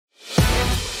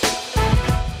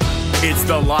It's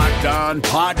the Locked On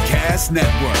Podcast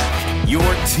Network, your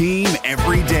team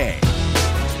every day.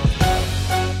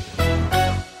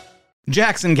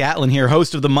 Jackson Gatlin here,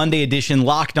 host of the Monday edition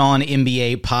Locked On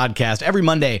NBA podcast. Every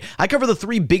Monday, I cover the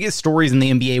three biggest stories in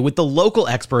the NBA with the local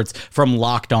experts from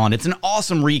Locked On. It's an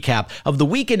awesome recap of the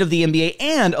weekend of the NBA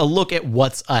and a look at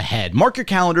what's ahead. Mark your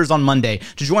calendars on Monday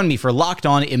to join me for Locked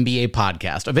On NBA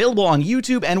podcast, available on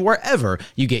YouTube and wherever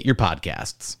you get your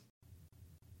podcasts.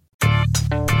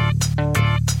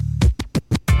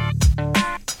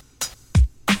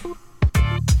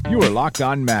 You are Locked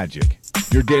On Magic,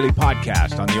 your daily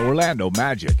podcast on the Orlando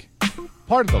Magic.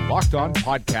 Part of the Locked On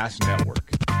Podcast Network,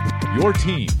 your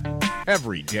team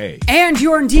every day. And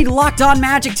you're indeed Locked On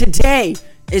Magic. Today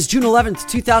is June 11th,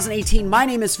 2018. My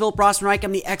name is Philip Rossman-Reich.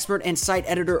 I'm the expert and site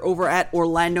editor over at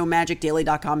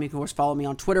OrlandoMagicDaily.com. You can, of course, follow me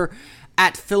on Twitter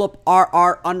at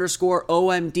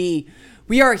PhilipRR_OMD.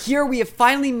 We are here. We have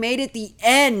finally made it the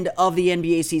end of the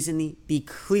NBA season. The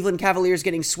Cleveland Cavaliers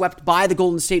getting swept by the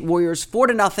Golden State Warriors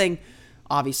 4-0,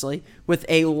 obviously, with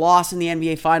a loss in the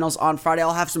NBA Finals on Friday.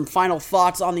 I'll have some final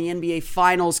thoughts on the NBA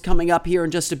Finals coming up here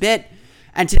in just a bit.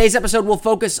 And today's episode will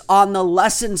focus on the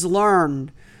lessons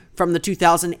learned from the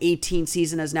 2018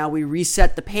 season as now we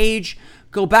reset the page,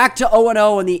 go back to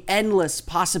 0-0 and the endless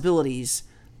possibilities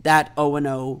that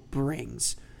 0-0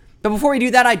 brings. But before we do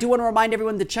that, I do want to remind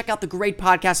everyone to check out the great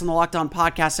podcast on the Locked On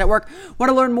Podcast Network. Want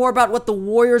to learn more about what the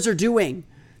Warriors are doing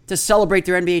to celebrate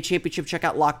their NBA championship? Check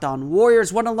out Locked On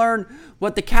Warriors. Want to learn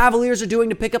what the Cavaliers are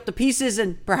doing to pick up the pieces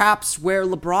and perhaps where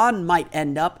LeBron might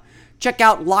end up? Check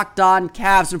out Locked On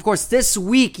Cavs. And of course, this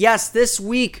week,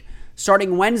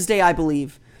 starting Wednesday, I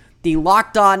believe, the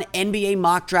Locked On NBA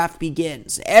mock draft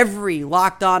begins. Every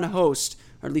Locked On host,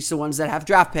 or at least the ones that have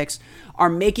draft picks, are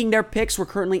making their picks. We're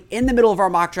currently in the middle of our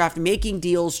mock draft, making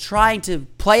deals, trying to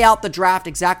play out the draft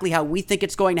exactly how we think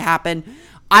it's going to happen.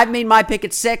 I've made my pick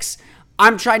at 6.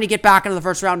 I'm trying to get back into the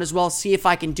first round as well, see if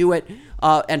I can do it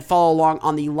and follow along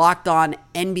on the Locked On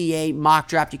NBA mock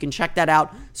draft. You can check that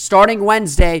out starting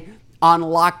Wednesday on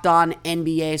Locked On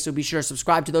NBA. So be sure to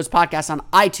subscribe to those podcasts on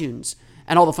iTunes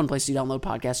and all the fun places to download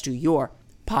podcasts to your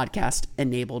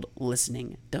podcast-enabled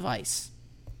listening device.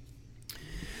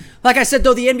 Like I said,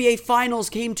 though, the NBA Finals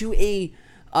came to a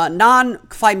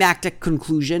non-climactic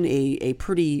conclusion, a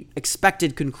pretty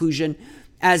expected conclusion,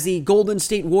 as the Golden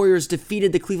State Warriors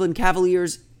defeated the Cleveland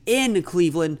Cavaliers in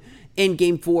Cleveland in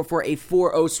Game 4 for a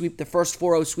 4-0 sweep, the first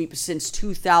 4-0 sweep since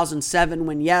 2007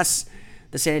 when, yes,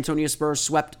 the San Antonio Spurs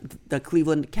swept the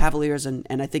Cleveland Cavaliers, and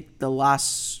I think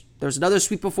there's another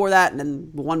sweep before that, and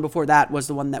then the one before that was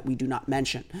the one that we do not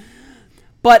mention.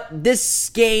 But this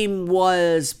game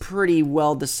was pretty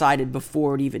well decided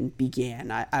before it even began,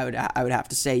 I would have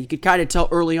to say. You could kind of tell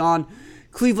early on,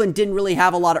 Cleveland didn't really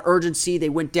have a lot of urgency. They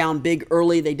went down big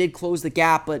early. They did close the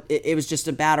gap, but it was just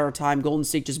a matter of time. Golden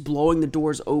State just blowing the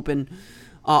doors open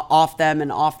off them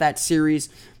and off that series.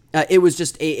 It was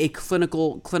just a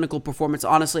clinical performance.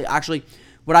 Honestly, actually,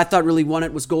 what I thought really won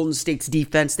it was Golden State's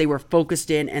defense. They were focused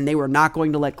in, and they were not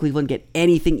going to let Cleveland get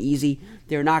anything easy.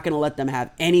 They were not going to let them have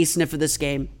any sniff of this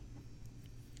game,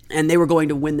 and they were going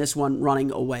to win this one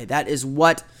running away. That is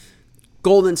what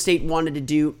Golden State wanted to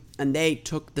do, and they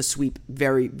took the sweep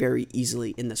very, very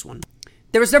easily in this one.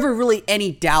 There was never really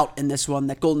any doubt in this one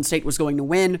that Golden State was going to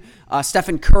win.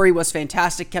 Stephen Curry was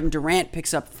fantastic. Kevin Durant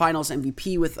picks up Finals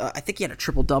MVP with, I think he had a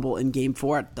triple-double in Game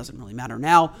 4. It doesn't really matter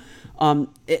now.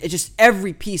 It just,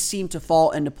 every piece seemed to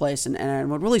fall into place.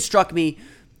 And what really struck me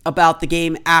about the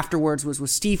game afterwards was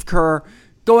Steve Kerr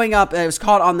going up. It was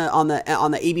caught on the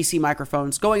ABC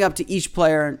microphones, going up to each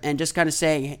player and just kind of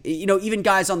saying, even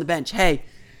guys on the bench, hey,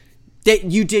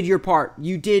 you did your part.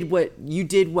 You did what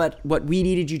we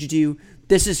needed you to do.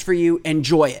 This is for you.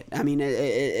 Enjoy it. I mean,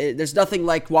 there's nothing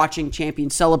like watching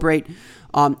champions celebrate.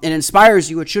 It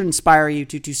inspires you. It should inspire you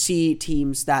to see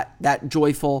teams that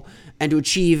joyful and to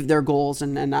achieve their goals.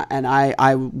 And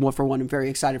I, for one, am very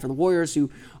excited for the Warriors,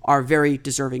 who are very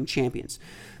deserving champions.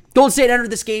 Golden State entered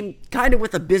this game kind of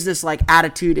with a business-like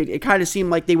attitude. It kind of seemed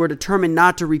like they were determined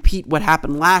not to repeat what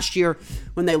happened last year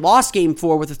when they lost Game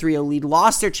 4 with a 3-0 lead,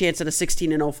 lost their chance at a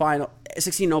 16-0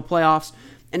 playoffs,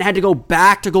 and had to go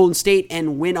back to Golden State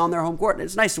and win on their home court. And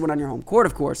it's nice to win on your home court,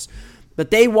 of course,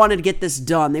 but they wanted to get this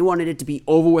done. They wanted it to be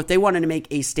over with. They wanted to make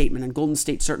a statement, and Golden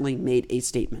State certainly made a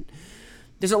statement.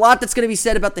 There's a lot that's going to be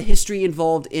said about the history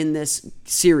involved in this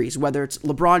series, whether it's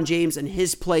LeBron James and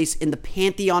his place in the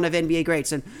pantheon of NBA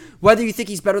greats, and whether you think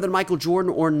he's better than Michael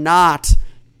Jordan or not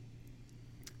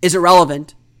is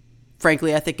irrelevant.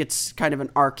 Frankly, I think it's kind of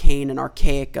an arcane and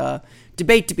archaic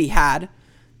debate to be had.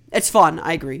 It's fun,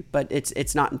 I agree, but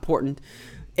it's not important.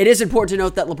 it is important to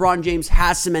note that LeBron James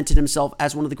has cemented himself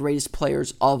as one of the greatest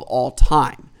players of all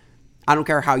time. I don't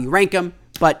care how you rank him,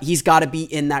 but he's got to be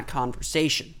in that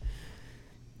conversation.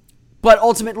 But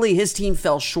ultimately, his team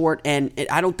fell short, and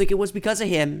I don't think it was because of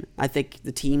him. I think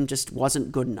the team just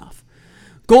wasn't good enough.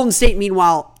 Golden State,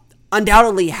 meanwhile,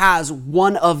 undoubtedly has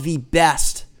one of the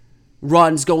best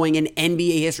runs going in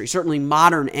NBA history, certainly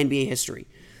modern NBA history.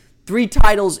 3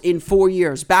 titles in 4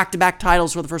 years, back-to-back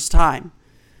titles for the first time.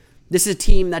 This is a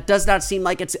team that does not seem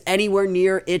like it's anywhere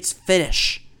near its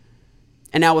finish.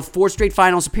 And now with 4 straight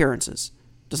finals appearances,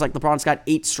 just like LeBron's got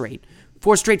 8 straight,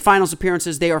 4 straight finals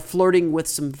appearances, they are flirting with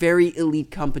some very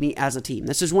elite company as a team.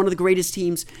 This is one of the greatest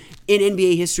teams in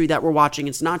NBA history that we're watching.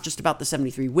 It's not just about the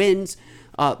 73 wins,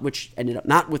 which ended up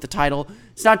not with the title.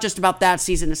 It's not just about that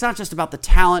season. It's not just about the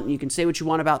talent. You can say what you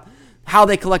want about how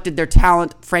they collected their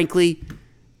talent. Frankly,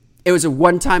 it was a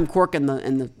one-time quirk in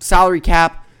the salary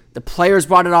cap. The players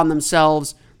brought it on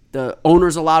themselves. The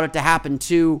owners allowed it to happen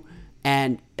too.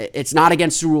 And it's not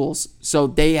against the rules. So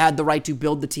they had the right to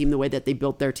build the team the way that they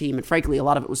built their team. And frankly, a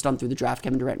lot of it was done through the draft.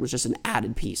 Kevin Durant was just an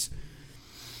added piece.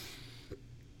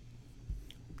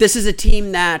 This is a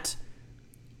team that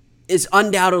is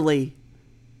undoubtedly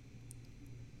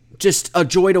just a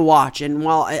joy to watch. And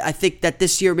while I think that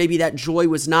this year maybe that joy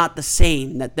was not the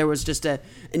same, that there was just an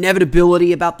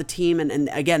inevitability about the team. And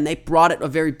again, they brought it a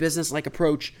very business-like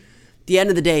approach. At the end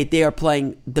of the day, they are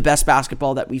playing the best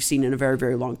basketball that we've seen in a very,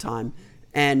 very long time.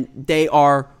 And they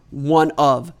are one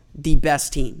of the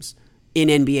best teams in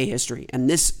NBA history. And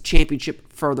this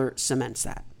championship further cements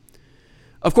that.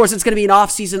 Of course, it's going to be an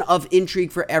offseason of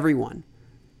intrigue for everyone.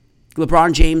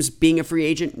 LeBron James being a free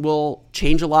agent will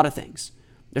change a lot of things.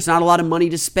 There's not a lot of money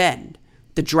to spend.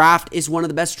 The draft is one of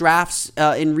the best drafts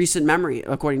in recent memory,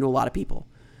 according to a lot of people.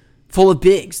 Full of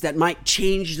bigs that might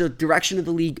change the direction of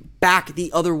the league back the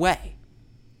other way.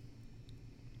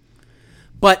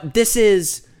 But this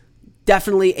is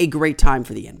definitely a great time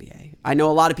for the NBA. I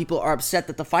know a lot of people are upset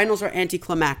that the finals are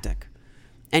anticlimactic.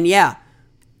 And yeah,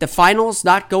 the finals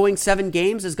not going 7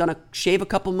 games is going to shave a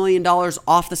couple $1 million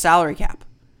off the salary cap.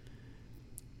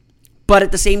 But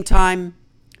at the same time,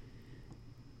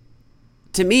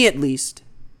 to me at least,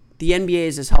 the NBA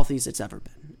is as healthy as it's ever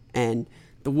been. And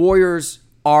the Warriors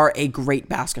are a great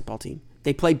basketball team.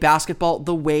 They play basketball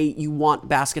the way you want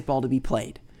basketball to be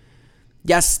played.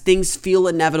 Yes, things feel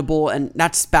inevitable, and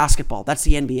that's basketball. That's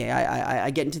the NBA. I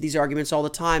get into these arguments all the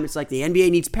time. It's like the NBA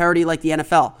needs parity like the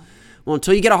NFL. Well,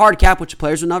 until you get a hard cap, which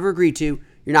players will never agree to,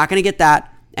 you're not going to get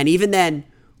that. And even then,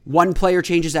 one player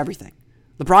changes everything.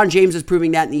 LeBron James is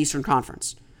proving that in the Eastern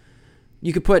Conference.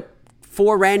 You could put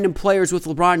 4 random players with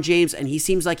LeBron James, and he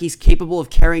seems like he's capable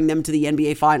of carrying them to the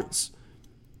NBA Finals.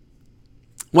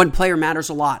 One player matters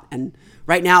a lot, and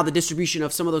right now the distribution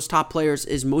of some of those top players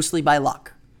is mostly by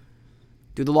luck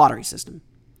through the lottery system.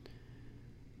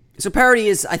 So parity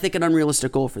is, I think, an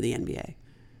unrealistic goal for the NBA.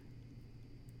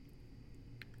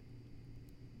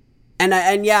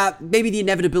 And yeah, maybe the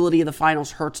inevitability of the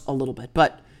finals hurts a little bit,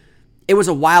 but it was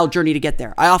a wild journey to get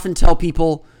there. I often tell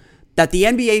people that the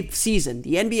NBA season,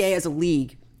 the NBA as a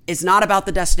league, is not about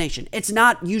the destination. It's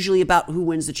not usually about who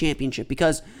wins the championship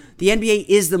because the NBA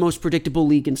is the most predictable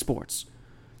league in sports.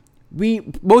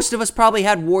 Most of us probably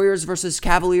had Warriors versus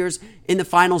Cavaliers in the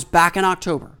finals back in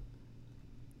October.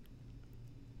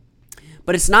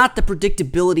 But it's not the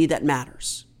predictability that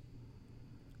matters.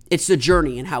 It's the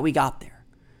journey and how we got there.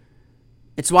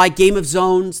 It's why Game of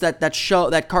Zones, that show,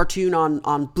 that cartoon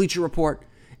on Bleacher Report,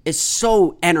 is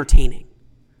so entertaining.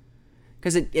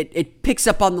 Because it picks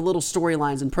up on the little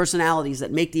storylines and personalities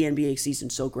that make the NBA season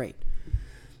so great.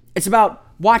 It's about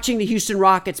watching the Houston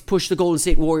Rockets push the Golden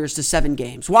State Warriors to 7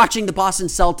 games. Watching the Boston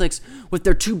Celtics, with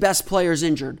their 2 best players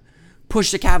injured,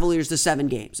 push the Cavaliers to 7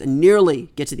 games and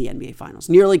nearly get to the NBA Finals.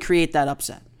 Nearly create that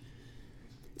upset.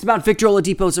 It's about Victor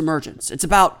Oladipo's emergence. It's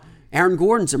about Aaron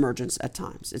Gordon's emergence at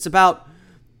times. It's about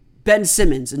Ben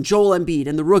Simmons and Joel Embiid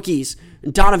and the rookies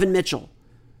and Donovan Mitchell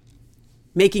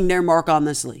making their mark on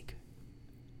this league.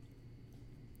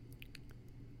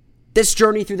 This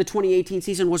journey through the 2018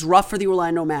 season was rough for the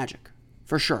Orlando Magic,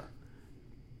 for sure.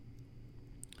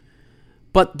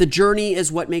 But the journey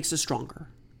is what makes us stronger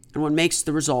and what makes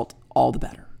the result all the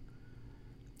better.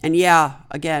 And yeah,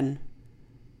 again,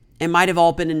 it might have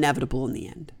all been inevitable in the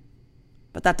end,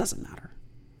 but that doesn't matter.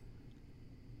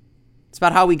 It's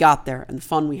about how we got there and the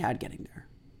fun we had getting there.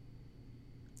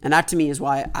 And that to me is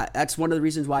why, that's one of the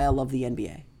reasons why I love the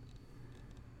NBA.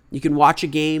 You can watch a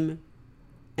game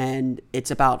and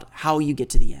it's about how you get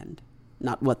to the end,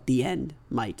 not what the end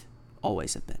might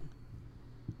always have been.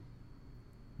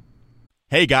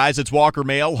 Hey guys, it's Walker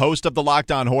Mail, host of the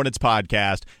Locked On Hornets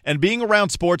podcast, and being around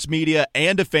sports media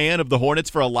and a fan of the Hornets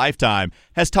for a lifetime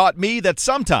has taught me that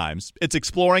sometimes it's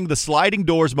exploring the sliding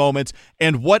doors moments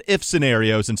and what-if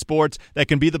scenarios in sports that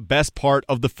can be the best part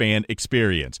of the fan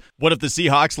experience. What if the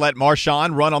Seahawks let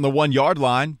Marshawn run on the 1-yard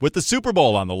line with the Super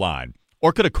Bowl on the line?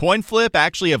 Or could a coin flip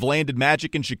actually have landed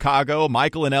Magic in Chicago,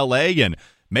 Michael in L.A., and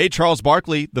made Charles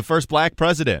Barkley the first black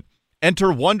president? Enter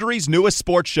Wondery's newest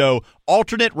sports show,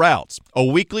 Alternate Routes, a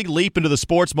weekly leap into the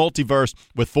sports multiverse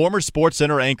with former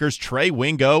SportsCenter anchors Trey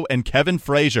Wingo and Kevin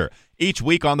Frazier. Each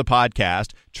week on the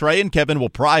podcast, Trey and Kevin will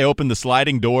pry open the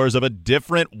sliding doors of a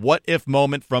different what-if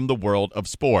moment from the world of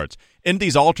sports. In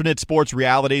these alternate sports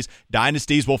realities,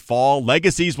 dynasties will fall,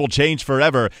 legacies will change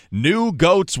forever, new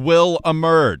GOATs will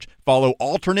emerge. Follow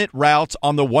Alternate Routes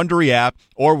on the Wondery app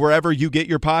or wherever you get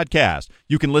your podcast.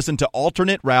 You can listen to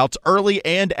Alternate Routes early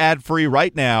and ad-free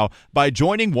right now by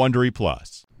joining Wondery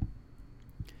Plus.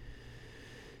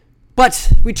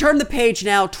 But we turn the page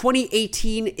now.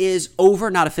 2018 is over,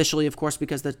 not officially, of course,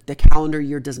 because the calendar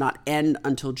year does not end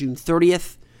until June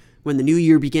 30th, when the new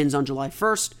year begins on July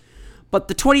 1st. But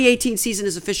the 2018 season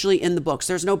is officially in the books.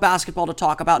 There's no basketball to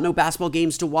talk about, no basketball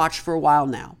games to watch for a while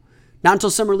now. Not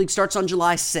until Summer League starts on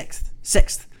July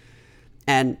 6th.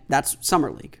 And that's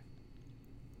Summer League.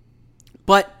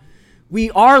 But we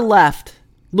are left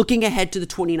looking ahead to the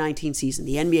 2019 season.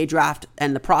 The NBA draft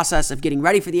and the process of getting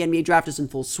ready for the NBA draft is in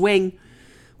full swing.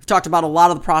 We've talked about a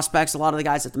lot of the prospects, a lot of the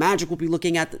guys that the Magic will be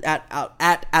looking at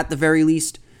the very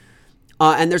least.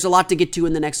 And there's a lot to get to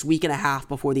in the next week and a half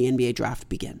before the NBA draft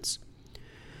begins.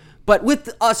 But with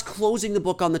us closing the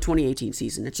book on the 2018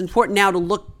 season, it's important now to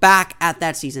look back at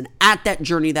that season, at that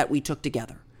journey that we took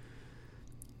together,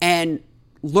 and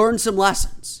learn some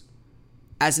lessons,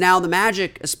 as now the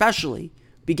Magic especially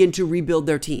begin to rebuild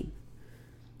their team.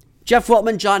 Jeff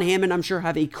Weltman, John Hammond, I'm sure,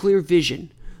 have a clear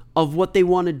vision of what they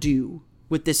want to do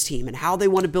with this team and how they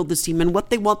want to build this team and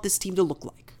what they want this team to look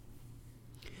like.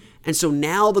 And so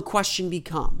now the question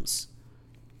becomes,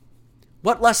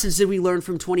 what lessons did we learn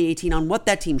from 2018 on what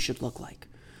that team should look like?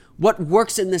 What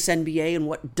works in this NBA and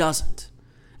what doesn't?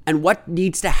 And what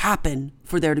needs to happen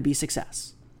for there to be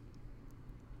success?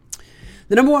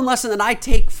 The number one lesson that I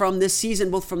take from this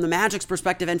season, both from the Magic's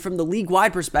perspective and from the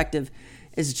league-wide perspective,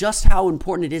 is just how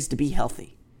important it is to be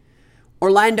healthy.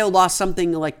 Orlando lost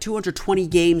something like 220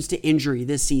 games to injury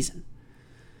this season.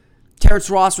 Terrence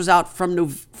Ross was out from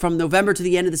November to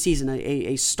the end of the season,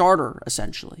 a starter,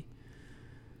 essentially.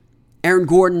 Aaron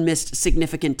Gordon missed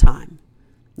significant time.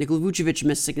 Nikola Vucevic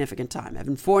missed significant time.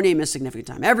 Evan Fournier missed significant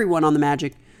time. Everyone on the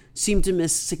Magic seemed to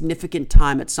miss significant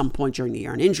time at some point during the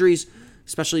year. And injuries,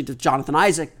 especially to Jonathan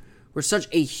Isaac, were such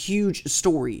a huge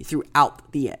story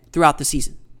throughout the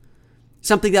season.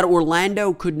 Something that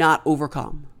Orlando could not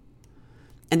overcome.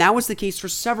 And that was the case for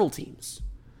several teams.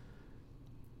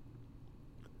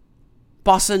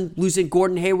 Boston losing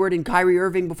Gordon Hayward and Kyrie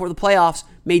Irving before the playoffs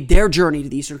made their journey to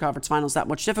the Eastern Conference Finals that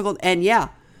much difficult. And yeah,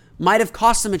 might have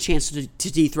cost them a chance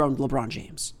to dethrone LeBron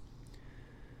James.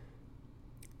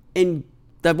 In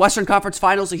the Western Conference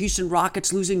Finals, the Houston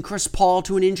Rockets losing Chris Paul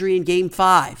to an injury in Game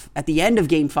 5, at the end of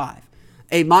Game 5.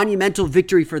 A monumental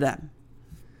victory for them.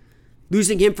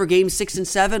 Losing him for Games 6 and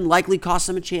 7 likely cost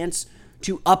them a chance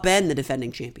to upend the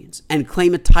defending champions and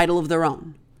claim a title of their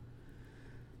own.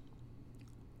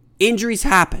 Injuries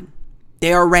happen.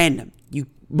 They are random. You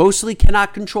mostly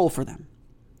cannot control for them.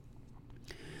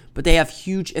 But they have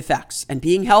huge effects. And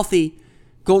being healthy,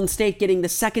 Golden State getting the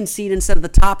second seed instead of the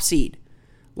top seed,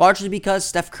 largely because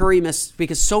Steph Curry missed,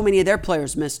 because so many of their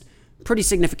players missed pretty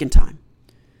significant time.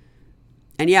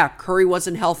 And yeah, Curry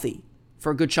wasn't healthy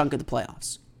for a good chunk of the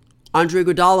playoffs. Andre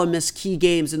Iguodala missed key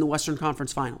games in the Western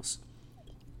Conference Finals.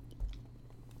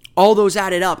 All those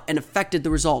added up and affected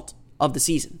the result of the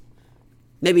season.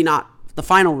 Maybe not the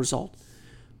final result,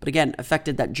 but again,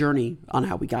 affected that journey on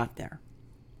how we got there.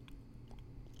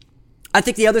 I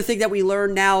think the other thing that we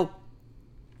learn now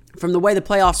from the way the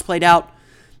playoffs played out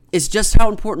is just how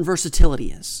important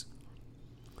versatility is.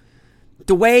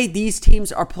 The way these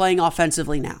teams are playing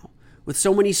offensively now, with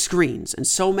so many screens and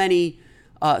so many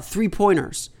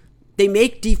three-pointers, they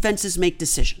make defenses make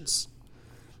decisions.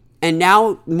 And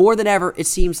now, more than ever, it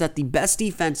seems that the best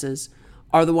defenses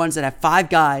are the ones that have 5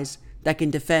 guys that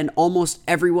can defend almost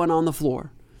everyone on the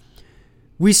floor.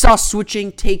 We saw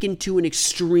switching taken to an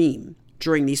extreme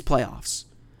during these playoffs.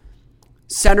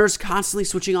 Centers constantly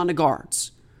switching on to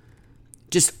guards.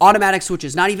 Just automatic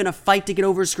switches. Not even a fight to get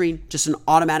over a screen, just an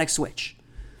automatic switch.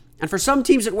 And for some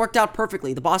teams, it worked out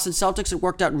perfectly. The Boston Celtics, it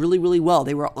worked out really, really well.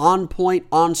 They were on point,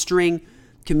 on string,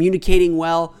 communicating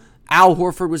well. Al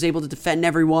Horford was able to defend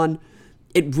everyone.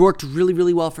 It worked really,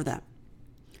 really well for them.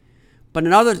 But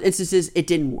in other instances, it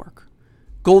didn't work.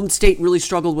 Golden State really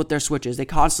struggled with their switches. They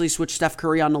constantly switched Steph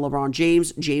Curry onto LeBron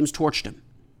James. James torched him.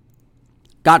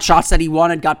 Got shots that he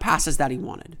wanted, got passes that he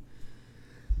wanted.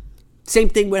 Same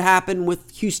thing would happen with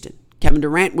Houston. Kevin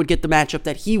Durant would get the matchup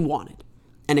that he wanted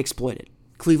and exploit it.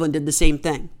 Cleveland did the same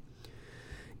thing.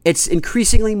 It's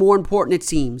increasingly more important, it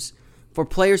seems, for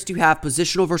players to have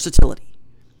positional versatility,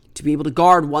 to be able to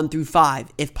guard 1 through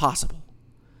 5 if possible.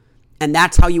 And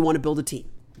that's how you want to build a team.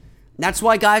 And that's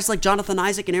why guys like Jonathan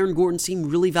Isaac and Aaron Gordon seem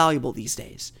really valuable these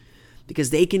days,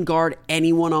 because they can guard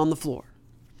anyone on the floor.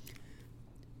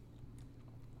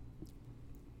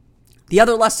 The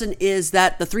other lesson is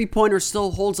that the three-pointer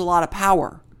still holds a lot of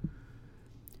power,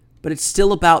 but it's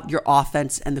still about your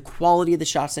offense and the quality of the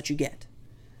shots that you get.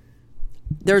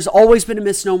 There's always been a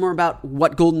misnomer about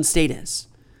what Golden State is.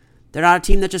 They're not a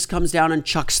team that just comes down and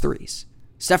chucks threes.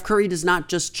 Steph Curry does not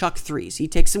just chuck threes. He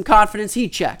takes some confidence, he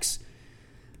checks.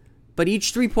 But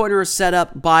each three-pointer is set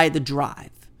up by the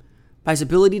drive, by his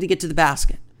ability to get to the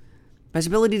basket, by his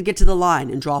ability to get to the line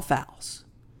and draw fouls.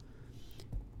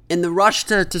 In the rush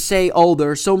to say, oh,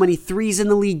 there are so many threes in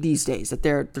the league these days, that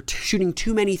they're shooting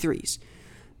too many threes.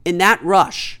 In that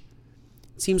rush,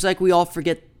 it seems like we all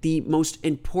forget the most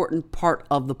important part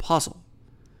of the puzzle.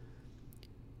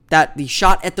 That the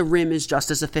shot at the rim is just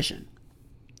as efficient.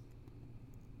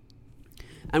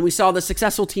 And we saw the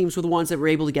successful teams were the ones that were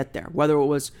able to get there. Whether it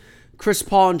was Chris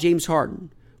Paul and James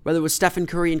Harden, whether it was Stephen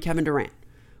Curry and Kevin Durant,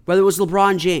 whether it was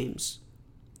LeBron James,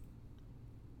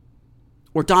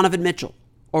 or Donovan Mitchell,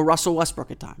 or Russell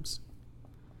Westbrook at times.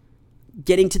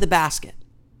 Getting to the basket,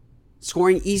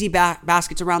 scoring easy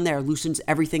baskets around there loosens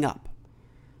everything up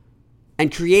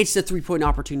and creates the three-point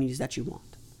opportunities that you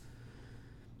want.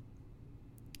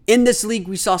 In this league,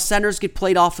 we saw centers get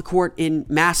played off the court in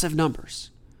massive numbers.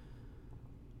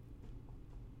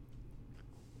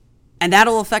 And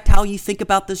that'll affect how you think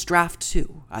about this draft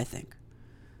too, I think.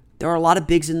 There are a lot of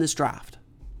bigs in this draft.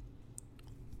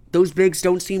 Those bigs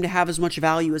don't seem to have as much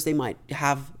value as they might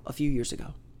have a few years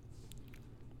ago.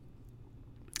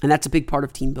 And that's a big part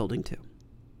of team building too.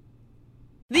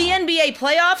 The NBA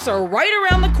playoffs are right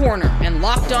around the corner, and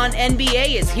Locked On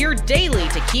NBA is here daily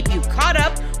to keep you caught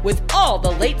up with all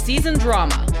the late season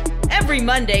drama. Every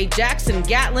Monday, Jackson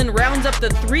Gatlin rounds up the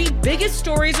 3 biggest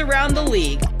stories around the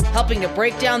league, helping to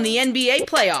break down the NBA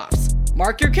playoffs.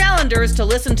 Mark your calendars to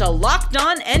listen to Locked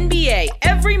On NBA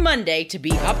every Monday to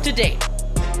be up to date.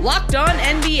 Locked On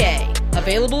NBA,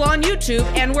 available on YouTube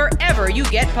and wherever you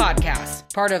get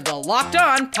podcasts. Part of the Locked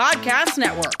On Podcast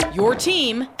Network, your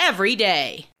team every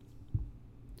day.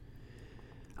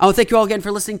 Thank you all again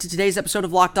for listening to today's episode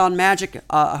of Locked On Magic.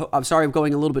 I'm sorry I'm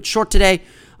going a little bit short today,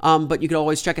 but you can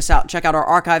always check us out. Check out our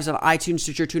archives on iTunes,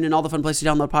 Stitcher, TuneIn, all the fun places to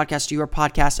download podcasts to your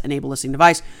podcast-enabled listening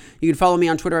device. You can follow me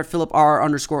on Twitter at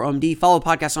PhilipR_OMD. Follow the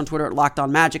podcast on Twitter at Locked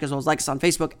On Magic, as well as like us on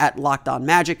Facebook at Locked On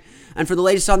Magic. And for the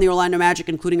latest on the Orlando Magic,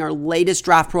 including our latest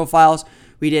draft profiles,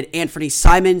 we did Anthony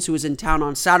Simons, who was in town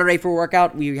on Saturday for a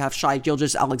workout. We have Shai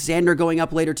Gilgeous-Alexander going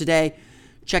up later today.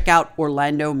 Check out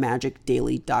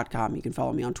OrlandoMagicDaily.com. You can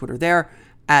follow me on Twitter there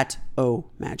at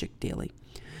OMagicDaily.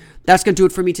 That's going to do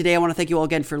it for me today. I want to thank you all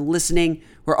again for listening.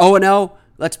 We're 0-0.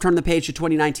 Let's turn the page to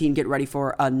 2019. Get ready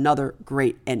for another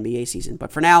great NBA season.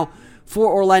 But for now,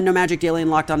 for Orlando Magic Daily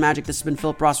and Locked On Magic, this has been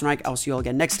Philip Rossman-Reich. I'll see you all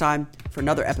again next time for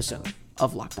another episode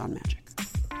of Locked On Magic.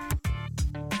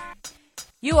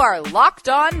 You are Locked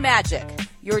On Magic,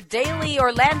 your daily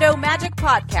Orlando Magic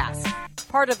podcast.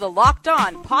 Part of the Locked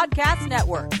On Podcast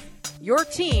Network, your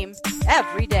team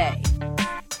every day.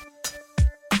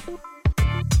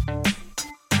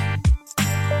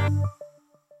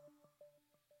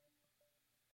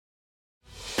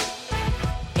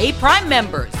 Hey, Prime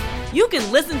members, you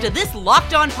can listen to this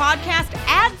Locked On podcast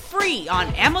ad-free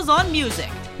on Amazon Music.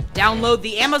 Download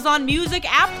the Amazon Music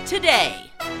app today.